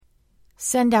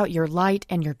Send out your light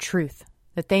and your truth,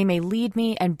 that they may lead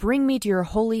me and bring me to your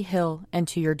holy hill and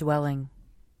to your dwelling.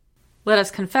 Let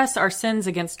us confess our sins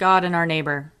against God and our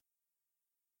neighbor.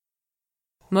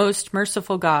 Most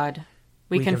merciful God,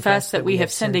 we confess that we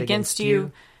have sinned against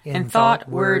you in thought,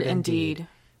 word, and deed,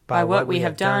 by what we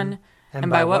have done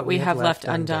and by what we have left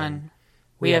undone.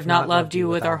 We have not loved you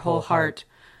with our whole heart.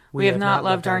 We have not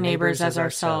loved our neighbors as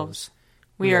ourselves.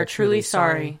 We are truly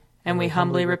sorry, and we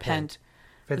humbly repent.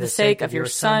 For the sake of your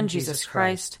Son, Jesus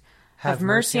Christ, have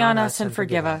mercy on us and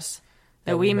forgive us,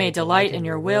 that we may delight in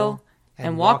your will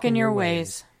and walk in your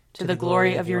ways, to the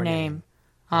glory of your name.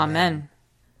 Amen.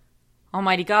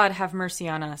 Almighty God, have mercy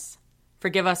on us.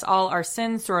 Forgive us all our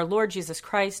sins through our Lord Jesus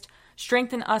Christ.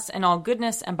 Strengthen us in all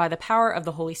goodness, and by the power of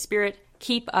the Holy Spirit,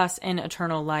 keep us in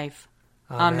eternal life.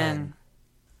 Amen.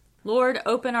 Lord,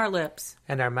 open our lips,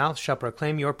 and our mouth shall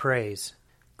proclaim your praise.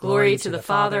 Glory to the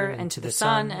Father, and to the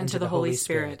Son, and to the Holy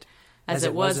Spirit, as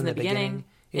it was in the beginning,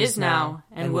 is now,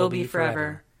 and will be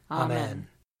forever. Amen.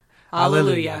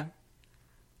 Alleluia.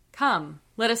 Come,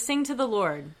 let us sing to the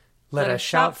Lord. Let us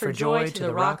shout for joy to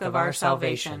the rock of our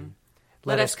salvation.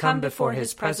 Let us come before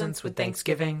his presence with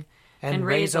thanksgiving, and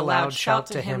raise a loud shout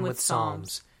to him with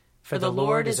psalms. For the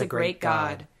Lord is a great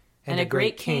God, and a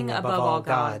great King above all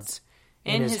gods.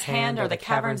 In his hand are the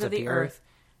caverns of the earth,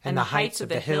 and the heights of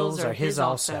the hills are his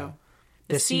also.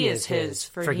 The sea is his,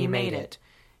 for he made it,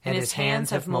 and his hands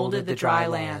have molded the dry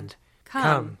land.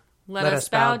 Come, let us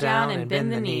bow down and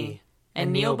bend the knee,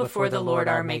 and kneel before the Lord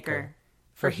our Maker.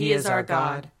 For he is our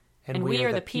God, and we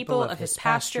are the people of his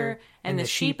pasture and the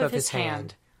sheep of his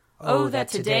hand. Oh, that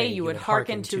today you would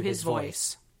hearken to his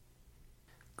voice.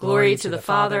 Glory to the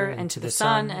Father, and to the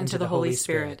Son, and to the Holy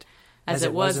Spirit, as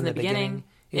it was in the beginning,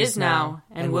 is now,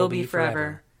 and will be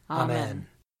forever. Amen.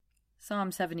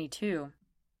 Psalm 72.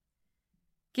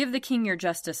 Give the king your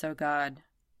justice, O God,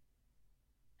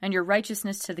 and your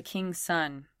righteousness to the king's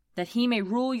son, that he may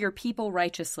rule your people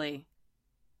righteously,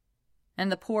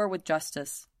 and the poor with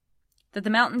justice, that the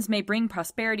mountains may bring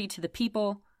prosperity to the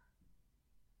people,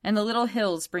 and the little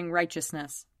hills bring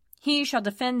righteousness. He shall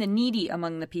defend the needy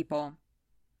among the people.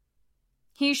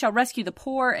 He shall rescue the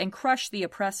poor and crush the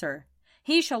oppressor.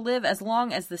 He shall live as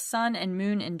long as the sun and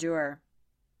moon endure.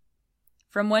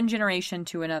 From one generation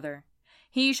to another,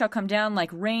 he shall come down like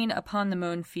rain upon the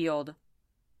mown field,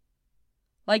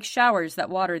 like showers that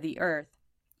water the earth.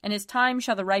 In his time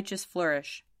shall the righteous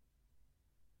flourish.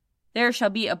 There shall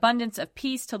be abundance of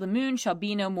peace till the moon shall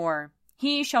be no more.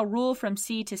 He shall rule from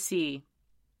sea to sea,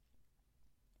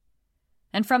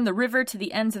 and from the river to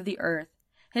the ends of the earth.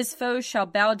 His foes shall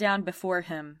bow down before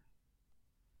him,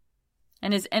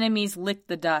 and his enemies lick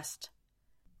the dust.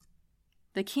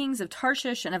 The kings of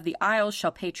Tarshish and of the isles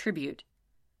shall pay tribute.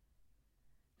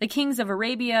 The kings of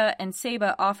Arabia and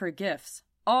Saba offer gifts.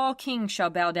 All kings shall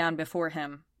bow down before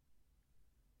him,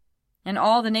 and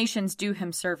all the nations do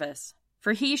him service.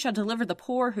 For he shall deliver the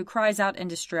poor who cries out in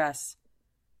distress,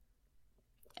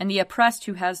 and the oppressed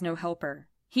who has no helper.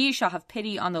 He shall have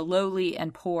pity on the lowly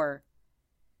and poor.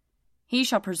 He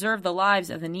shall preserve the lives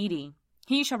of the needy.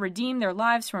 He shall redeem their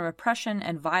lives from oppression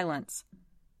and violence.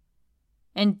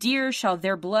 And dear shall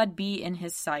their blood be in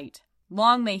his sight.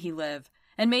 Long may he live,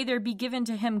 and may there be given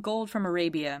to him gold from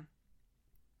Arabia.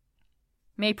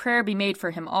 May prayer be made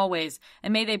for him always,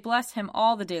 and may they bless him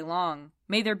all the day long.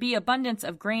 May there be abundance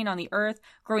of grain on the earth,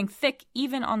 growing thick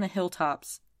even on the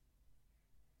hilltops.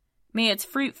 May its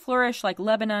fruit flourish like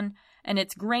Lebanon, and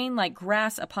its grain like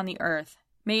grass upon the earth.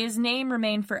 May his name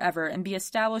remain forever, and be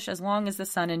established as long as the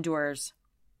sun endures.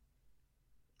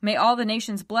 May all the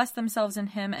nations bless themselves in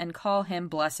him, and call him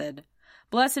blessed.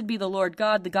 Blessed be the Lord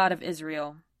God, the God of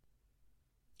Israel,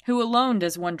 who alone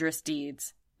does wondrous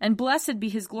deeds, and blessed be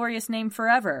his glorious name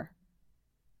forever.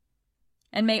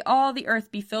 And may all the earth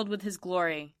be filled with his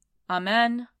glory.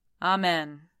 Amen.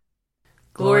 Amen.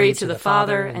 Glory to the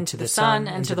Father, and to the Son,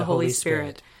 and to the Holy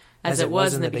Spirit, as it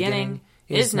was in the beginning,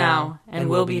 is now, and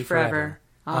will be forever.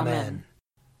 Amen.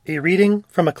 A reading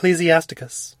from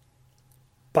Ecclesiasticus.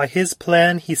 By his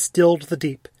plan he stilled the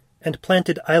deep, and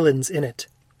planted islands in it.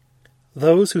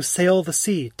 Those who sail the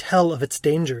sea tell of its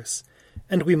dangers,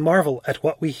 and we marvel at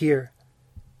what we hear.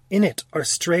 In it are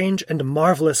strange and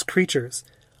marvelous creatures,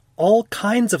 all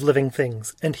kinds of living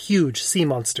things and huge sea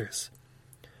monsters.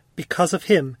 Because of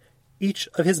him, each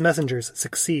of his messengers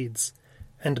succeeds,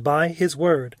 and by his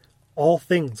word all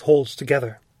things hold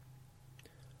together.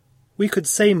 We could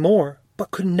say more,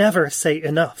 but could never say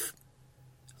enough.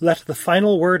 Let the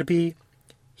final word be,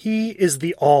 He is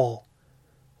the All.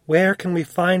 Where can we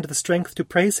find the strength to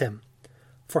praise him?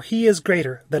 For he is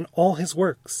greater than all his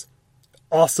works.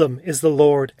 Awesome is the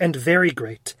Lord, and very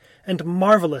great, and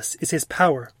marvelous is his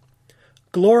power.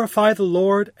 Glorify the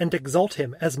Lord and exalt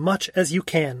him as much as you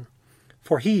can,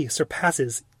 for he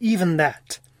surpasses even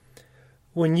that.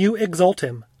 When you exalt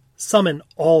him, summon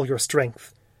all your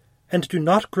strength, and do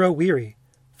not grow weary,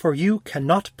 for you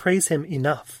cannot praise him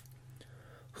enough.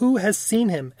 Who has seen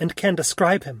him and can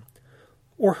describe him?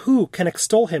 Or who can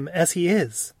extol him as he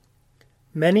is?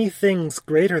 Many things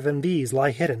greater than these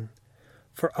lie hidden,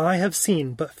 for I have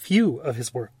seen but few of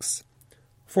his works.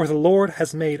 For the Lord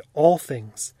has made all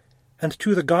things, and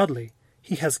to the godly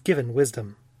he has given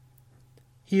wisdom.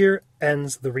 Here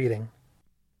ends the reading.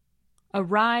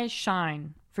 Arise,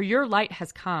 shine, for your light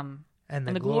has come, and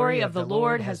the glory of the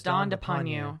Lord has dawned upon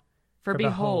you. For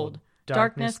behold,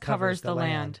 darkness covers the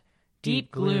land,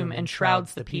 deep gloom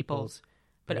enshrouds the peoples.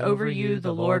 But over you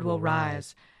the Lord will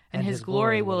rise, and his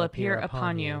glory will appear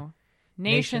upon you.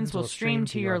 Nations will stream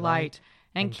to your light,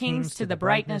 and kings to the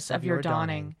brightness of your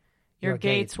dawning. Your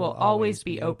gates will always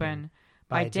be open.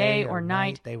 By day or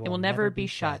night they will never be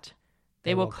shut.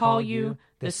 They will call you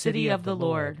the city of the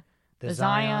Lord, the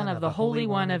Zion of the Holy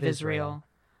One of Israel.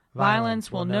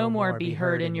 Violence will no more be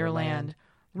heard in your land,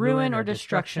 ruin or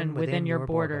destruction within your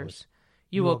borders.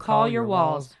 You will call your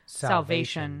walls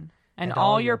salvation, and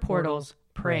all your portals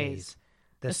praise.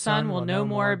 The sun will no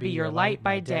more be your light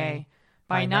by day.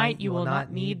 By night you will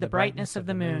not need the brightness of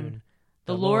the moon.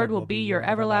 The Lord will be your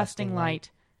everlasting light,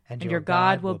 and your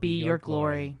God will be your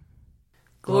glory.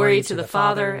 Glory to the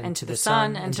Father, and to the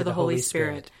Son, and to the Holy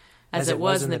Spirit, as it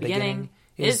was in the beginning,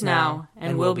 is now,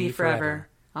 and will be forever.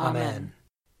 Amen.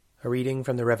 A reading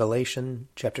from the Revelation,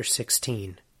 chapter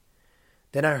 16.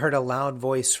 Then I heard a loud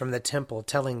voice from the temple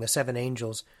telling the 7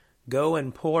 angels, "Go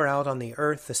and pour out on the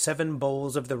earth the 7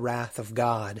 bowls of the wrath of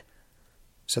God."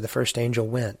 So the first angel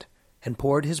went and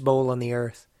poured his bowl on the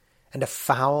earth, and a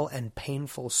foul and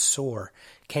painful sore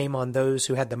came on those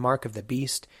who had the mark of the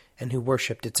beast and who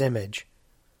worshipped its image.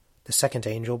 The second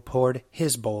angel poured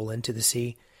his bowl into the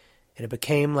sea, and it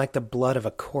became like the blood of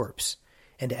a corpse,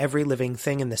 and every living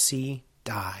thing in the sea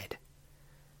died.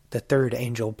 The third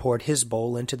angel poured his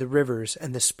bowl into the rivers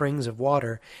and the springs of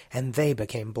water, and they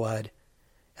became blood.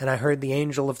 And I heard the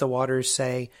angel of the waters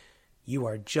say, "You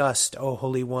are just, O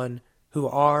Holy One, who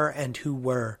are and who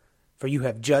were, for you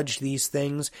have judged these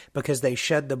things, because they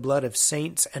shed the blood of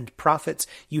saints and prophets.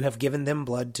 You have given them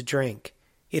blood to drink.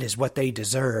 It is what they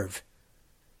deserve."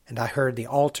 And I heard the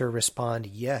altar respond,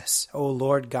 "Yes, O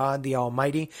Lord God the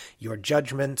Almighty, your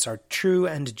judgments are true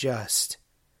and just."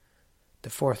 The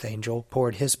fourth angel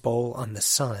poured his bowl on the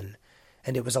sun,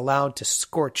 and it was allowed to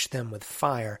scorch them with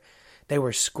fire. They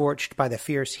were scorched by the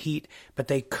fierce heat, but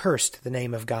they cursed the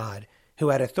name of God, who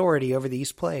had authority over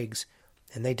these plagues,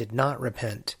 and they did not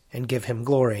repent and give him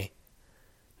glory.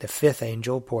 The fifth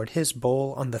angel poured his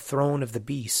bowl on the throne of the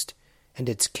beast, and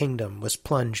its kingdom was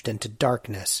plunged into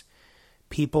darkness.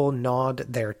 People gnawed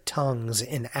their tongues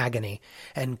in agony,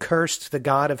 and cursed the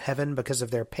God of heaven because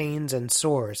of their pains and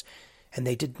sores, and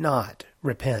they did not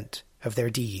repent of their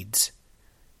deeds.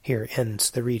 Here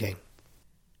ends the reading.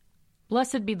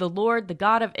 Blessed be the Lord, the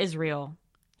God of Israel.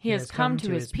 He has come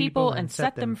to his people and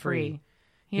set them free.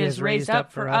 He has raised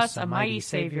up for us a mighty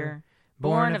Savior,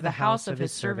 born of the house of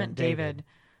his servant David.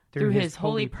 Through his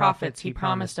holy prophets he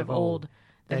promised of old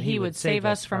that he would save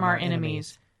us from our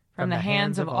enemies, from the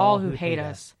hands of all who hate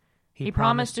us. He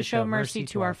promised to show mercy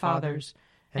to our fathers,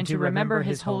 and to remember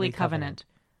his holy covenant.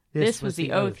 This was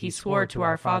the oath he swore to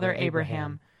our father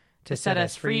Abraham, to set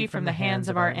us free from the hands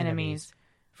of our enemies,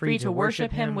 free to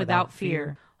worship him without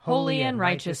fear, holy and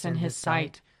righteous in his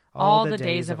sight, all the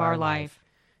days of our life.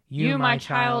 You, my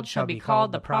child, shall be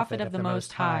called the prophet of the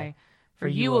Most High, for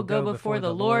you will go before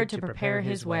the Lord to prepare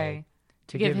his way,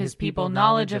 to give his people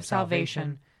knowledge of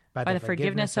salvation, by the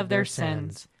forgiveness of their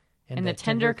sins. In the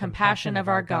tender compassion of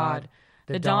our God,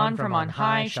 the dawn from on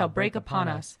high shall break upon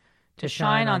us, to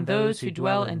shine on those who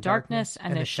dwell in darkness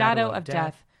and the shadow of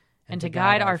death, and to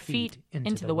guide our feet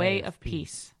into the way of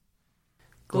peace.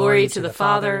 Glory to the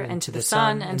Father, and to the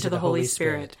Son, and to the Holy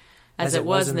Spirit, as it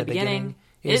was in the beginning,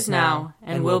 is now,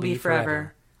 and will be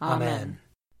forever. Amen.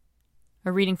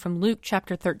 A reading from Luke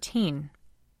chapter 13.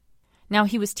 Now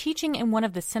he was teaching in one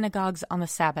of the synagogues on the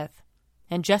Sabbath,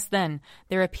 and just then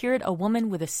there appeared a woman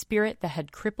with a spirit that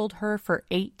had crippled her for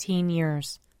 18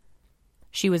 years.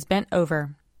 She was bent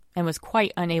over, and was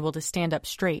quite unable to stand up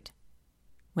straight.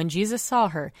 When Jesus saw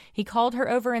her, he called her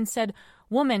over and said,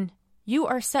 "Woman, you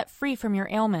are set free from your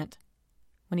ailment."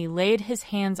 When he laid his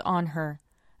hands on her,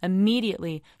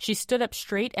 immediately she stood up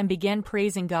straight and began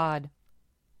praising God.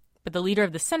 But the leader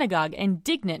of the synagogue,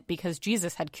 indignant because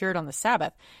Jesus had cured on the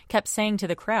Sabbath, kept saying to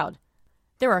the crowd,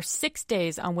 "There are 6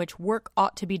 days on which work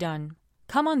ought to be done.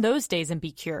 Come on those days and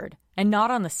be cured, and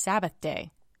not on the Sabbath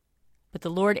day." But the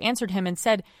Lord answered him and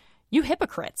said, "You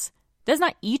hypocrites! Does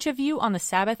not each of you on the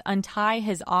Sabbath untie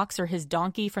his ox or his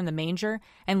donkey from the manger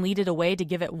and lead it away to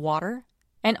give it water?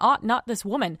 And ought not this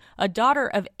woman, a daughter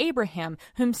of Abraham,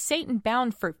 whom Satan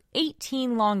bound for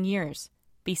 18 long years,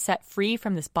 be set free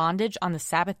from this bondage on the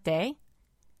Sabbath day?"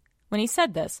 When he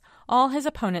said this, all his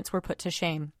opponents were put to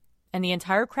shame, and the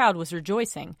entire crowd was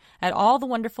rejoicing at all the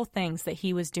wonderful things that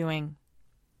he was doing.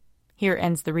 Here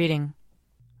ends the reading.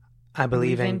 I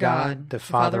believe in God, the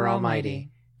Father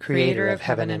Almighty, creator of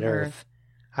heaven and earth.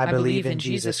 I believe in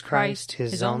Jesus Christ,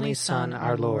 his only Son,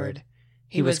 our Lord.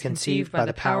 He was conceived by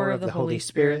the power of the Holy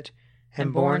Spirit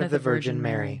and born of the Virgin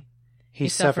Mary. He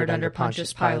suffered under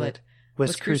Pontius Pilate,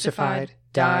 was crucified,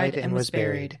 died, and was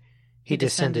buried. He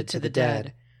descended to the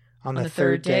dead. On the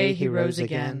third day he rose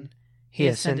again. He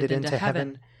ascended into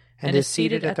heaven and is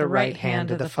seated at the right hand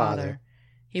of the Father.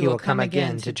 He will come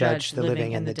again to judge the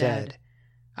living and the dead.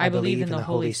 I believe in the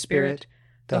Holy Spirit,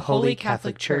 the Holy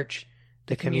Catholic Church,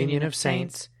 the communion of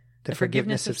saints, the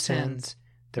forgiveness of sins,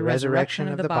 the resurrection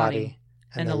of the body,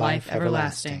 and the life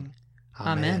everlasting.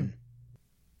 Amen.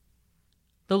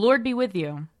 The Lord be with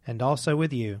you. And also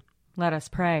with you. Let us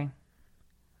pray.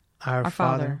 Our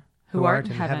Father, who art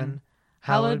in heaven,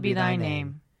 hallowed be thy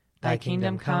name. Thy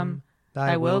kingdom come,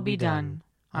 thy will be done,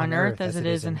 on earth as it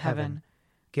is in heaven.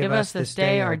 Give us this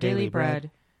day our daily bread,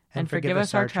 and forgive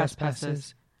us our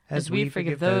trespasses, as we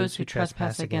forgive those who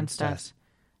trespass against us.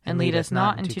 And lead us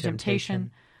not into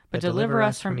temptation, but deliver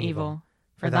us from evil.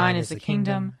 For thine is the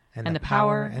kingdom, and the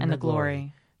power, and the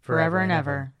glory, forever and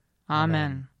ever.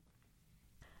 Amen.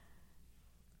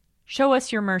 Show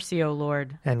us your mercy, O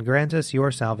Lord. And grant us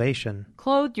your salvation.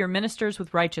 Clothe your ministers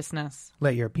with righteousness.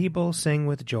 Let your people sing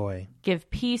with joy. Give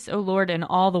peace, O Lord, in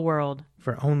all the world.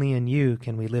 For only in you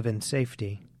can we live in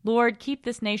safety. Lord, keep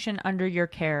this nation under your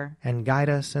care. And guide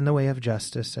us in the way of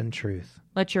justice and truth.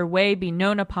 Let your way be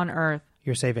known upon earth.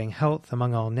 Your saving health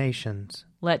among all nations.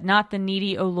 Let not the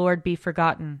needy, O Lord, be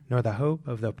forgotten. Nor the hope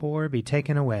of the poor be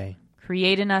taken away.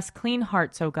 Create in us clean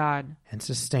hearts, O God. And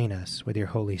sustain us with your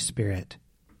Holy Spirit.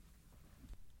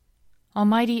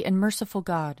 Almighty and merciful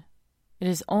God, it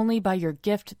is only by your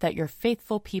gift that your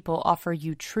faithful people offer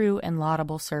you true and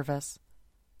laudable service.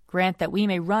 Grant that we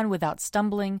may run without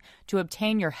stumbling to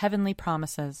obtain your heavenly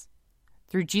promises.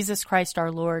 Through Jesus Christ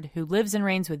our Lord, who lives and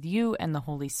reigns with you and the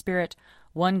Holy Spirit,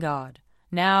 one God,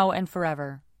 now and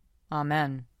forever.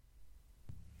 Amen.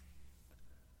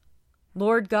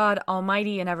 Lord God,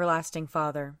 Almighty and everlasting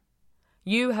Father,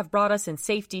 you have brought us in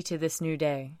safety to this new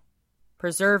day.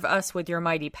 Preserve us with your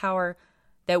mighty power,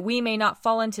 that we may not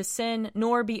fall into sin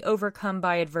nor be overcome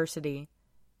by adversity.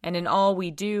 And in all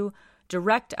we do,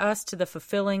 direct us to the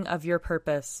fulfilling of your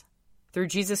purpose. Through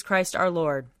Jesus Christ our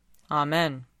Lord.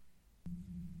 Amen.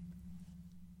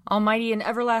 Almighty and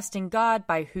everlasting God,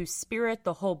 by whose Spirit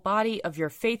the whole body of your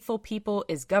faithful people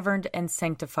is governed and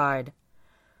sanctified,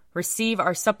 receive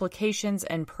our supplications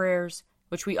and prayers,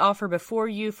 which we offer before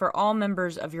you for all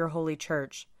members of your holy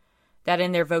church, that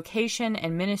in their vocation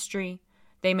and ministry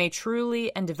they may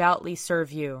truly and devoutly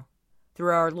serve you.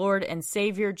 Through our Lord and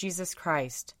Savior Jesus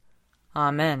Christ.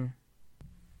 Amen.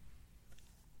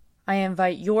 I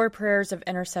invite your prayers of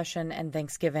intercession and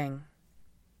thanksgiving.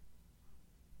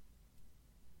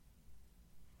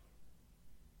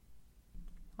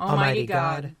 Almighty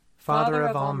God, Father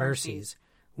of all mercies,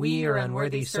 we, your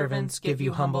unworthy servants, give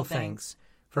you humble thanks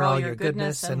for all your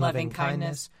goodness and loving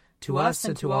kindness to us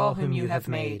and to all whom you have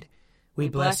made. We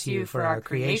bless you for our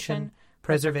creation,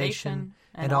 preservation,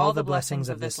 and all the blessings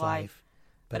of this life,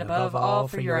 but above all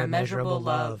for your immeasurable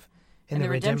love in the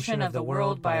redemption of the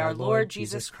world by our Lord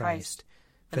Jesus Christ,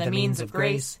 for the means of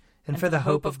grace and for the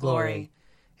hope of glory.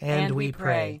 And we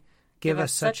pray, give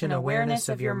us such an awareness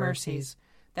of your mercies,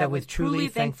 that with truly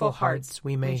thankful hearts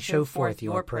we may show forth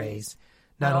your praise,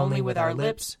 not only with our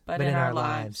lips, but in our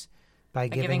lives, by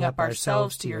giving up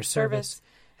ourselves to your service,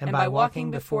 and by walking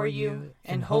before you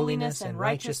in holiness and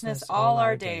righteousness all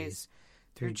our days,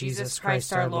 through Jesus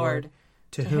Christ our Lord,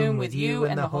 to whom with you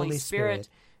and the Holy Spirit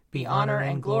be honor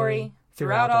and glory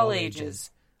throughout all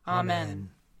ages.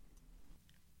 Amen.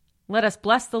 Let us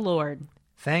bless the Lord.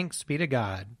 Thanks be to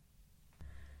God.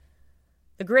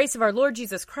 The grace of our Lord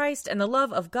Jesus Christ and the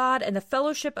love of God and the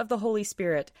fellowship of the Holy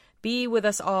Spirit be with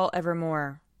us all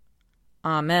evermore.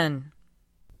 Amen.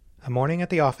 A Morning at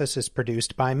the Office is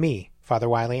produced by me, Father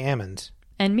Wiley Ammons.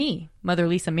 And me, Mother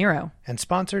Lisa Meirow. And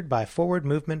sponsored by Forward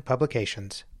Movement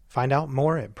Publications. Find out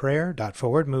more at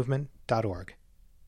prayer.forwardmovement.org.